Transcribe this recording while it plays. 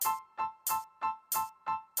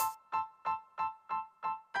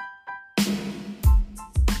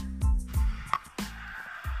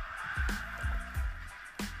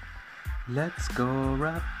Let's go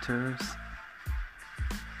Raptors.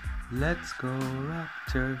 Let's go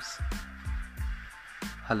Raptors.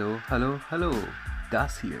 Hello, hello, hello.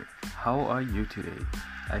 Das here. How are you today?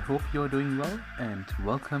 I hope you're doing well and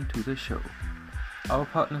welcome to the show. Our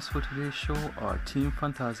partners for today's show are Team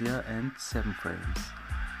Fantasia and 7 Frames.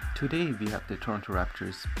 Today we have the Toronto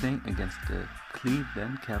Raptors playing against the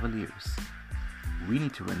Cleveland Cavaliers. We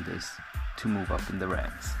need to win this to move up in the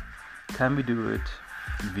ranks. Can we do it?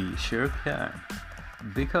 We sure can,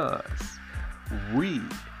 because we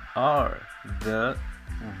are the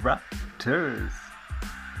Raptors.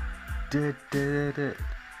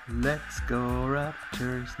 Let's go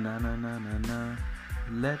Raptors, na na na na na.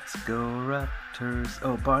 Let's go Raptors.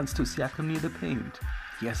 Oh, Barnes to Siakam near the paint.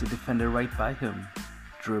 He has a defender right by him.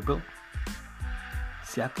 Dribble.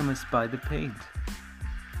 Siakam is by the paint.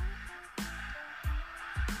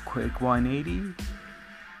 Quick 180.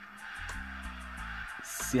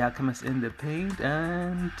 Siakam is in the paint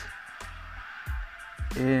and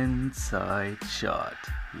inside shot.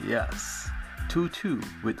 Yes. 2-2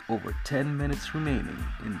 with over 10 minutes remaining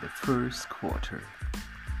in the first quarter.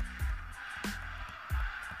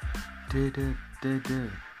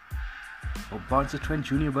 Oh, Barnes to Trent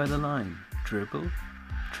Jr. by the line. Dribble.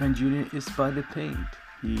 Trent Jr. is by the paint.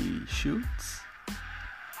 He shoots.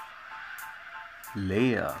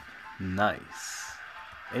 Layup. Nice.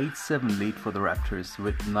 8-7 lead for the Raptors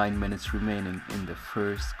with 9 minutes remaining in the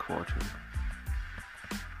first quarter.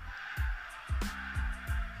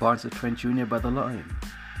 Barnes to Trent Jr. by the line.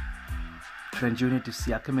 Trent Jr. to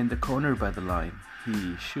Siakam in the corner by the line.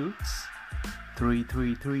 He shoots. 3.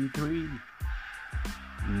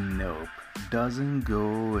 Nope. Doesn't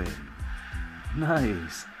go in.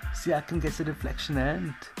 Nice. Siakam gets a deflection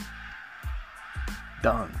and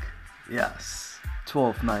dunk. Yes.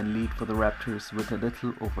 12-9 lead for the Raptors with a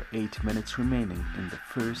little over 8 minutes remaining in the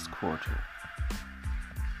first quarter.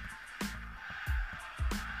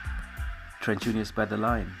 Trent Jr. is by the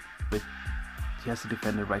line, but he has a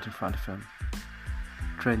defender right in front of him.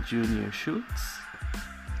 Trent Jr. shoots.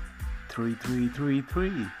 3.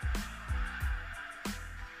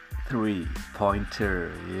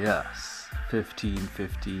 3-pointer, yes.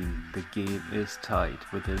 15-15. The game is tied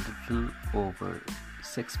with a little over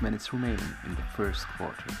 6 minutes remaining in the first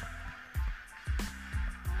quarter.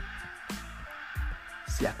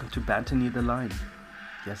 Siakam to Banton near the line.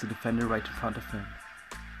 He has a defender right in front of him.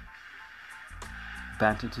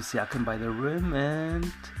 Banton to Siakam by the rim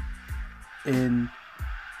and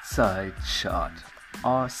inside shot.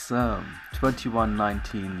 Awesome.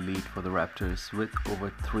 21-19 lead for the Raptors with over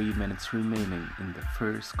 3 minutes remaining in the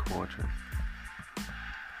first quarter.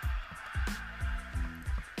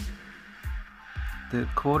 The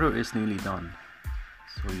quarter is nearly done,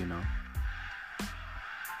 so you know.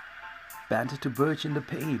 Banton to Birch in the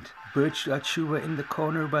paint. Birch to Achiuwa in the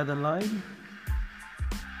corner by the line.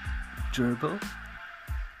 Dribble.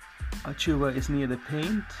 Achiuwa is near the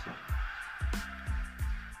paint.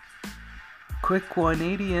 Quick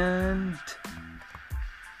 180 and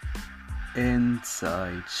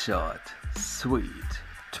inside shot. Sweet.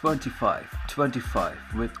 25-25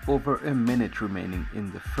 with over a minute remaining in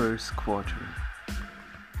the first quarter.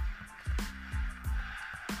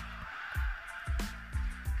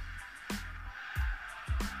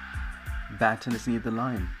 Banton is near the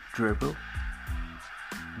line. Dribble.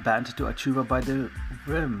 Banton to Achiuwa by the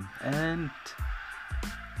rim and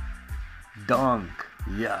dunk.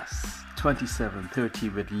 Yes. 27-30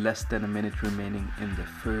 with less than a minute remaining in the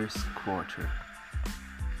first quarter.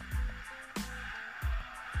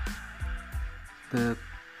 The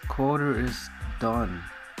quarter is done.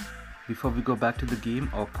 Before we go back to the game,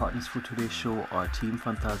 our partners for today's show are Team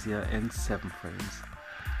Fantasia and 7 Frames.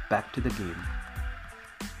 Back to the game.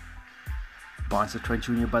 Barnes to Trent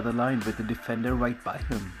Jr. by the line with the defender right by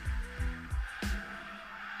him.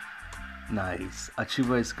 Nice.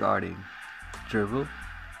 Achiuwa is guarding. Dribble.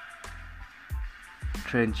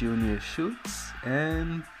 Trent Jr. shoots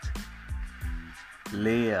and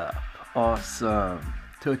layup. Awesome.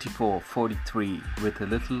 34-43 with a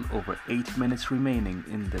little over 8 minutes remaining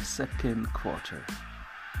in the second quarter.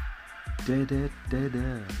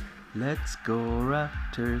 Let's go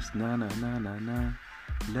Raptors, na na na na na.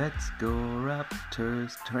 Let's go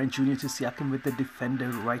Raptors. Trent Jr. to Siakam with the defender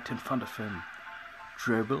right in front of him.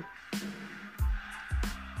 Dribble.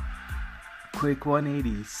 Quick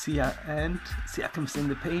 180. Siakam's in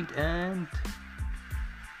the paint and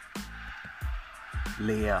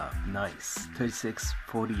layup. Nice.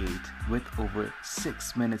 36-48 with over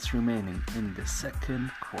 6 minutes remaining in the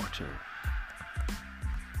second quarter.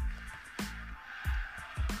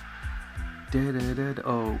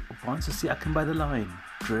 Oh, Barnes to Siakam by the line.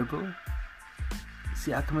 Dribble.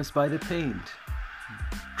 Siakam is by the paint.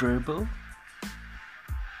 Dribble.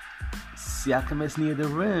 Siakam is near the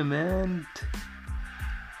rim and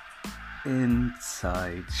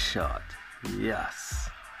inside shot. Yes.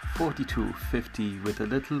 42-50 with a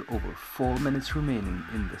little over 4 minutes remaining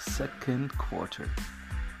in the second quarter.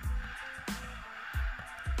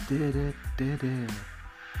 The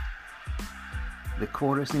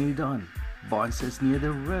quarter is nearly done. Barnes is near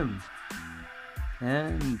the rim.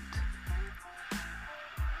 And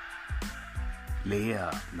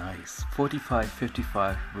layup, nice.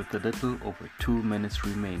 45-55 with a little over 2 minutes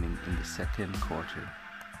remaining in the second quarter.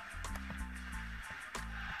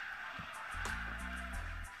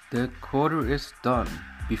 The quarter is done.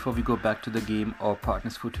 Before we go back to the game, our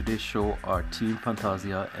partners for today's show are Team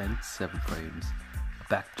Fantasia and 7 Frames.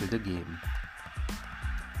 Back to the game.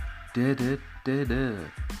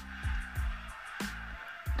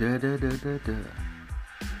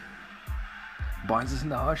 Barnes is in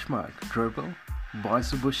the hash mark. Dribble. Barnes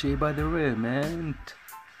to Boucher by the rim and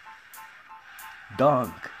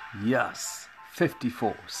dunk. Yes.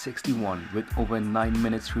 54-61 with over 9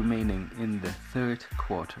 minutes remaining in the third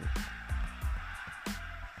quarter.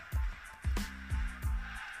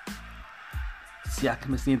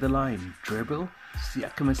 Siakam is near the line. Dribble.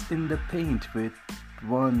 Siakam is in the paint with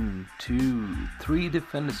 1, 2, 3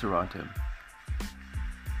 defenders around him.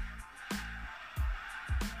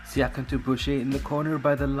 Siakam to Boucher in the corner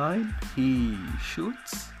by the line. He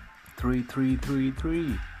shoots. 3.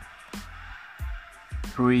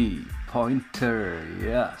 3-pointer,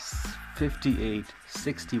 yes.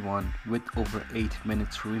 58-61 with over 8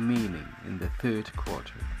 minutes remaining in the third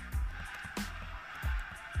quarter.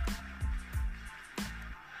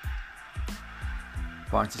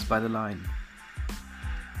 Barnes is by the line.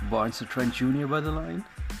 Barnes to Trent Jr. by the line.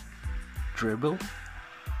 Dribble.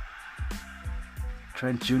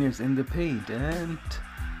 Trent Jr. is in the paint and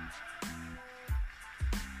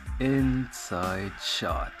inside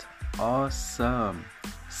shot. Awesome.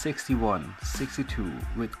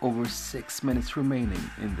 61-62 with over 6 minutes remaining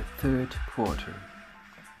in the third quarter.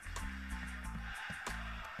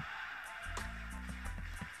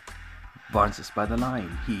 Barnes is by the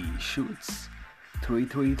line. He shoots. 3.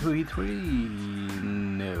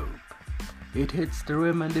 Nope. It hits the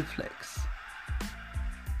rim and deflects.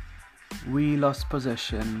 We lost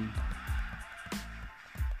possession.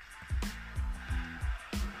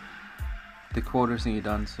 The quarter's nearly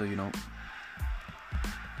done, so you know.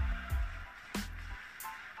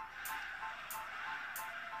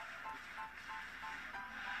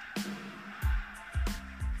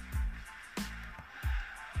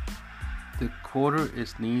 The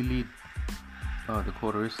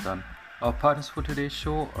quarter is done. Our partners for today's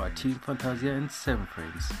show are Team Fantasia and 7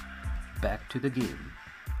 Frames. Back to the game.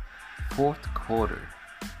 Fourth quarter.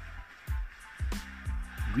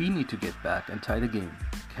 We need to get back and tie the game.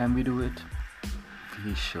 Can we do it?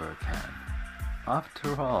 We sure can.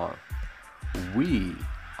 After all, we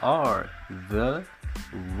are the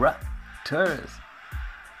Raptors.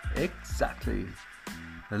 Exactly.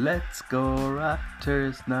 Let's go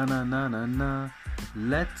Raptors, na na na na na.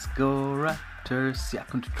 Let's go Raptors.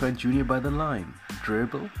 Siakam to Trent Jr. by the line.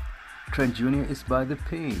 Dribble. Trent Jr. is by the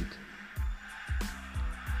paint.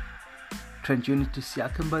 Trent Jr. to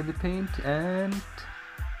Siakam by the paint and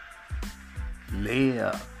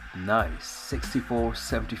layup. Nice.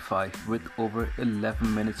 64-75 with over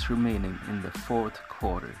 11 minutes remaining in the fourth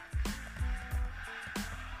quarter.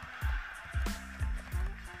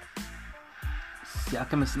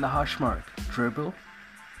 Siakam is in the hash mark. Dribble.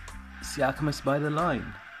 Siakam is by the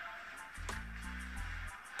line.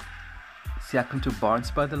 Siakam to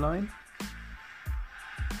Barnes by the line.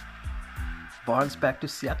 Barnes back to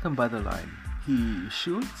Siakam by the line. He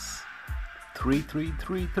shoots. 3.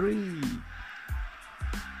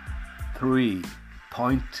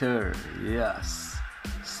 3-pointer, yes.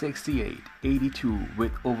 68-82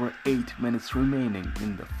 with over 8 minutes remaining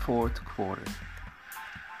in the fourth quarter.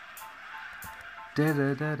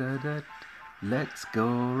 Let's go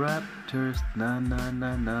Raptors, na na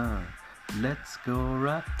na na. Let's go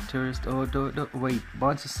Raptors. Oh, wait,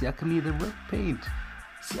 Barnes to Siakam near the rim paint.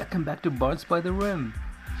 Siakam back to Barnes by the rim.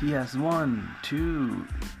 He has 1, 2,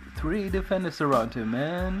 3 defenders around him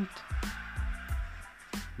and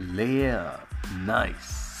layup.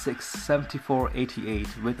 Nice.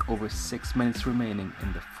 74-88 with over 6 minutes remaining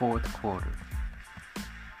in the fourth quarter.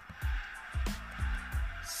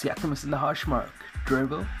 Siakam is in the hash mark.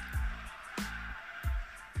 Dribble.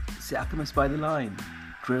 Siakam is by the line.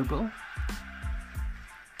 Dribble.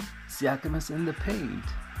 Siakam is in the paint.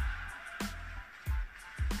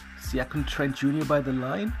 Siakam Trent Jr. by the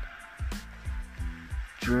line.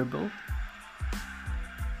 Dribble.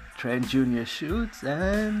 Trent Jr. shoots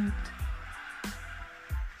and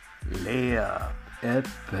layup.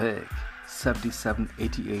 Epic.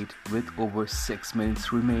 77-88 with over 6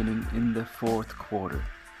 minutes remaining in the fourth quarter.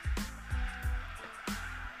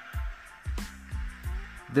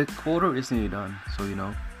 The quarter is nearly done, so you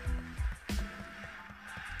know.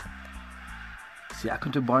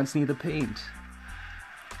 Siakam to Barnes near the paint.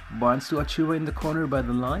 Barnes to Achiuwa in the corner by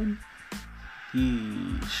the line.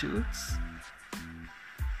 He shoots.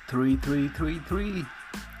 3-3-3-3.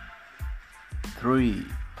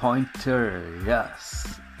 3-pointer,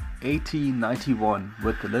 yes. 80-91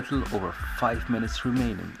 with a little over 5 minutes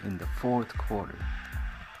remaining in the fourth quarter.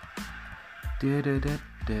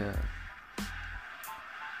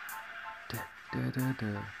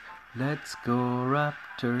 Let's go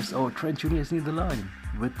Raptors. Oh, Trent Jr. is near the line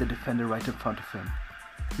with the defender right in front of him.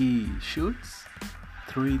 He shoots.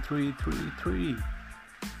 3-3-3-3.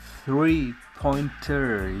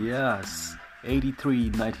 3-pointer, yes.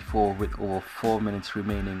 83-94 with over 4 minutes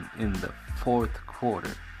remaining in the fourth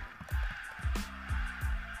quarter.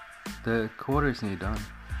 The quarter is nearly done.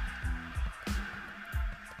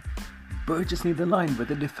 Burgess near the line with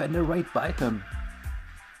the defender right by him.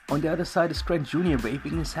 On the other side is Trent Jr.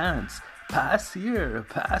 waving his hands. Pass here,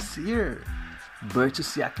 pass here.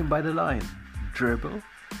 Burgess Siakam by the line. Dribble.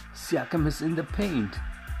 Siakam is in the paint.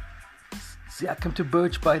 Siakam to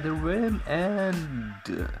Burge by the rim and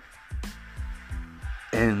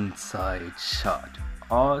inside shot.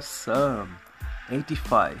 Awesome.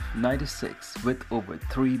 85-96 with over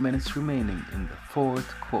 3 minutes remaining in the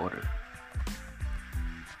fourth quarter.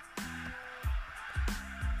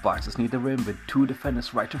 Barnes is near the rim with two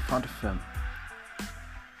defenders right in front of him.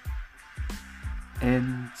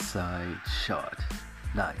 Inside shot.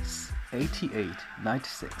 Nice.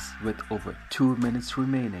 88-96 with over 2 minutes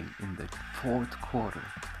remaining in the fourth quarter.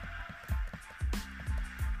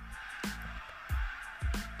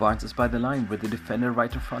 Barnes is by the line with the defender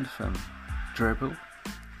right in front of him. Dribble.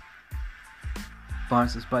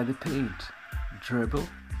 Barnes is by the paint. Dribble.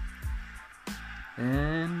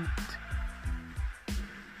 And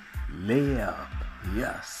layup.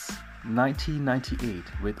 Yes. 90-98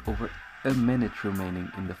 with over a minute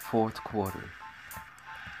remaining in the fourth quarter.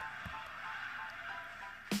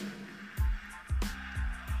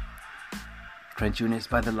 Trent Jr. is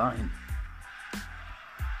by the line.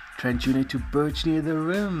 Trent Jr. to Burge near the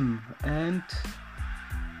rim and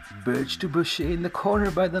Burge to Boucher in the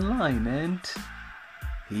corner by the line and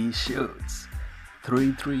he shoots.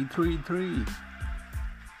 3-3-3-3.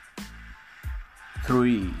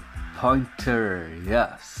 3-pointer,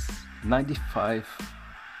 yes.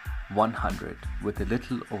 95-100 with a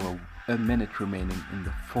little over a minute remaining in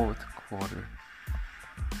the fourth quarter.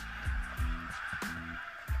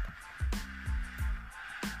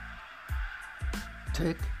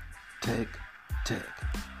 Tick, tick, tick.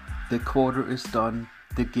 The quarter is done.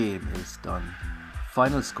 The game is done.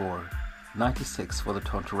 Final score 96 for the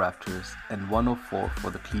Toronto Raptors and 104 for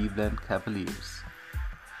the Cleveland Cavaliers.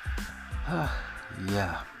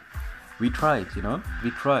 Yeah, we tried,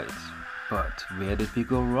 we tried. But where did we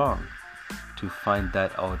go wrong? To find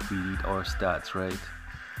that out, we need our stats, right?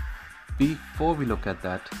 Before we look at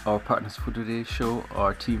that, our partners for today's show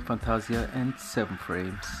are Team Fantasia and 7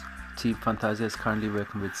 Frames. Team Fantasia is currently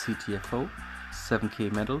working with CTFO, 7K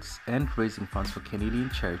medals, and raising funds for Canadian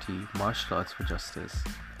charity Martial Arts for Justice.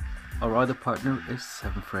 Our other partner is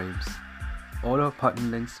 7 Frames. All our partner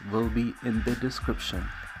links will be in the description.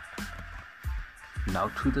 Now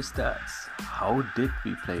to the stats. How did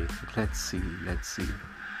we play? Let's see.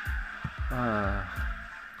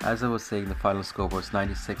 As I was saying, the final score was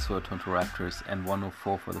 96 for the Toronto Raptors and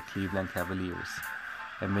 104 for the Cleveland Cavaliers.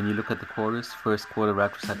 And when you look at the quarters, first quarter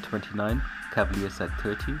Raptors had 29, Cavaliers had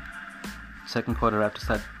 30. Second quarter Raptors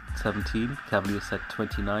had 17, Cavaliers had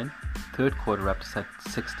 29. Third quarter Raptors had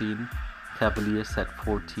 16, Cavaliers had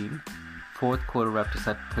 14. Fourth quarter Raptors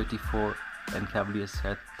had 34 and Cavaliers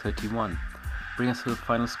had 31. Bring us to the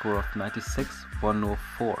final score of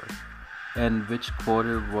 96-104. And which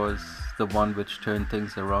quarter was the one which turned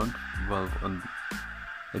things around? Well,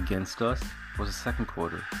 against us was the second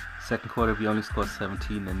quarter. Second quarter we only scored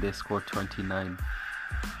 17 and they scored 29.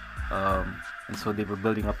 And so they were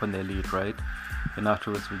building up on their lead, right? And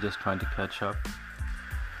afterwards we're just trying to catch up.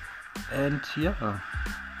 And yeah,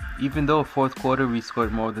 even though fourth quarter we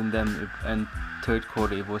scored more than them and third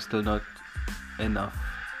quarter it was still not enough.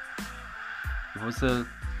 It was a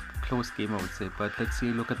close game, I would say, but let's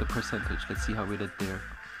look at the percentage. Let's see how we did there.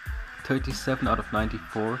 37 out of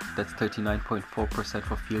 94, that's 39.4%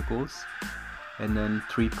 for field goals. And then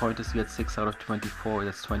 3-pointers, we had 6 out of 24,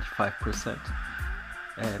 that's 25%.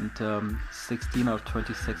 and 16 out of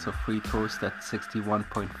 26 of free throws, that's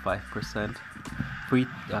 61.5%.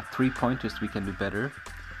 Three-pointers, we can do better.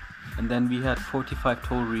 And then we had 45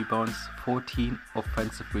 total rebounds, 14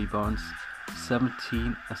 offensive rebounds,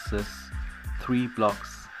 17 assists, 3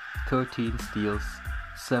 blocks, 13 steals,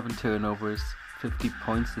 7 turnovers, 50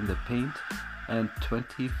 points in the paint, and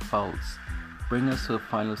 20 fouls, bring us to a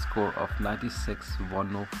final score of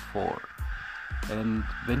 96-104. And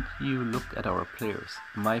when you look at our players,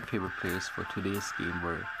 my favorite players for today's game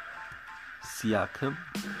were Siakam,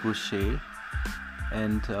 Boucher,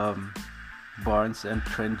 and Barnes and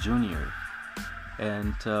Trent Jr.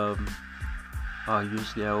 And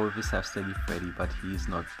usually I always have Steady Freddy, but he's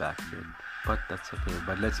not back yet. But that's okay.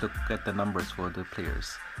 But let's look at the numbers for the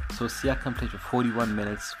players. So Siakam played for 41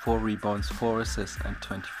 minutes, 4 rebounds, 4 assists, and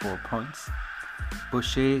 24 points.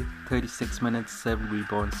 Boucher, 36 minutes, 7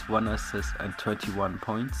 rebounds, 1 assist, and 21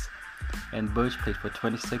 points. And Birch played for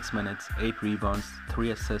 26 minutes, 8 rebounds, 3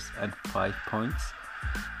 assists, and 5 points.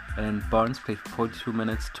 And Barnes played for 42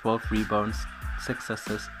 minutes, 12 rebounds, 6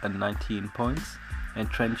 assists, and 19 points. And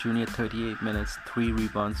Trent Jr. 38 minutes, 3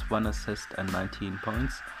 rebounds, 1 assist, and 19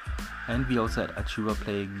 points. And we also had Achiuwa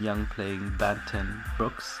playing, Young playing, Banton,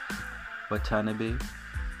 Brooks, Watanabe,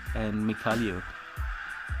 and Mikhailiuk.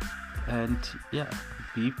 And yeah,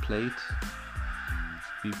 we played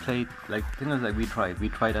like, the thing is, like, we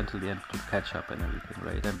tried until the end to catch up and everything,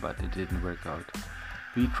 right? But it didn't work out.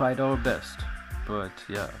 We tried our best, but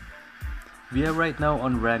yeah, we are right now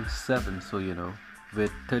on rank 7, so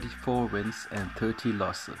with 34 wins and 30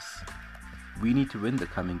 losses. We need to win the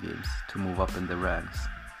coming games to move up in the ranks.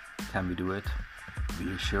 Can we do it?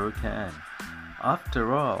 We sure can.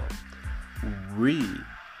 After all, we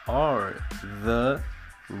are the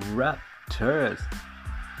Raptors.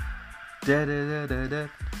 Da da da da da.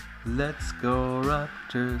 Let's go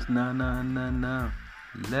Raptors. Na na na na.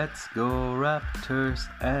 Let's go Raptors.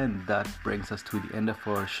 And that brings us to the end of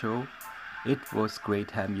our show. It was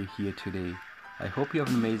great having you here today. I hope you have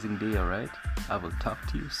an amazing day, alright? I will talk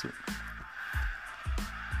to you soon.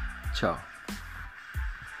 Ciao.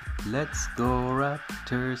 Let's go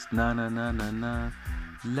Raptors, na na na na na.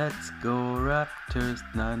 Let's go Raptors,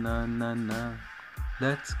 na na na na.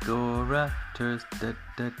 Let's go Raptors, da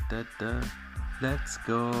da da da. Let's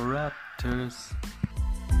go Raptors.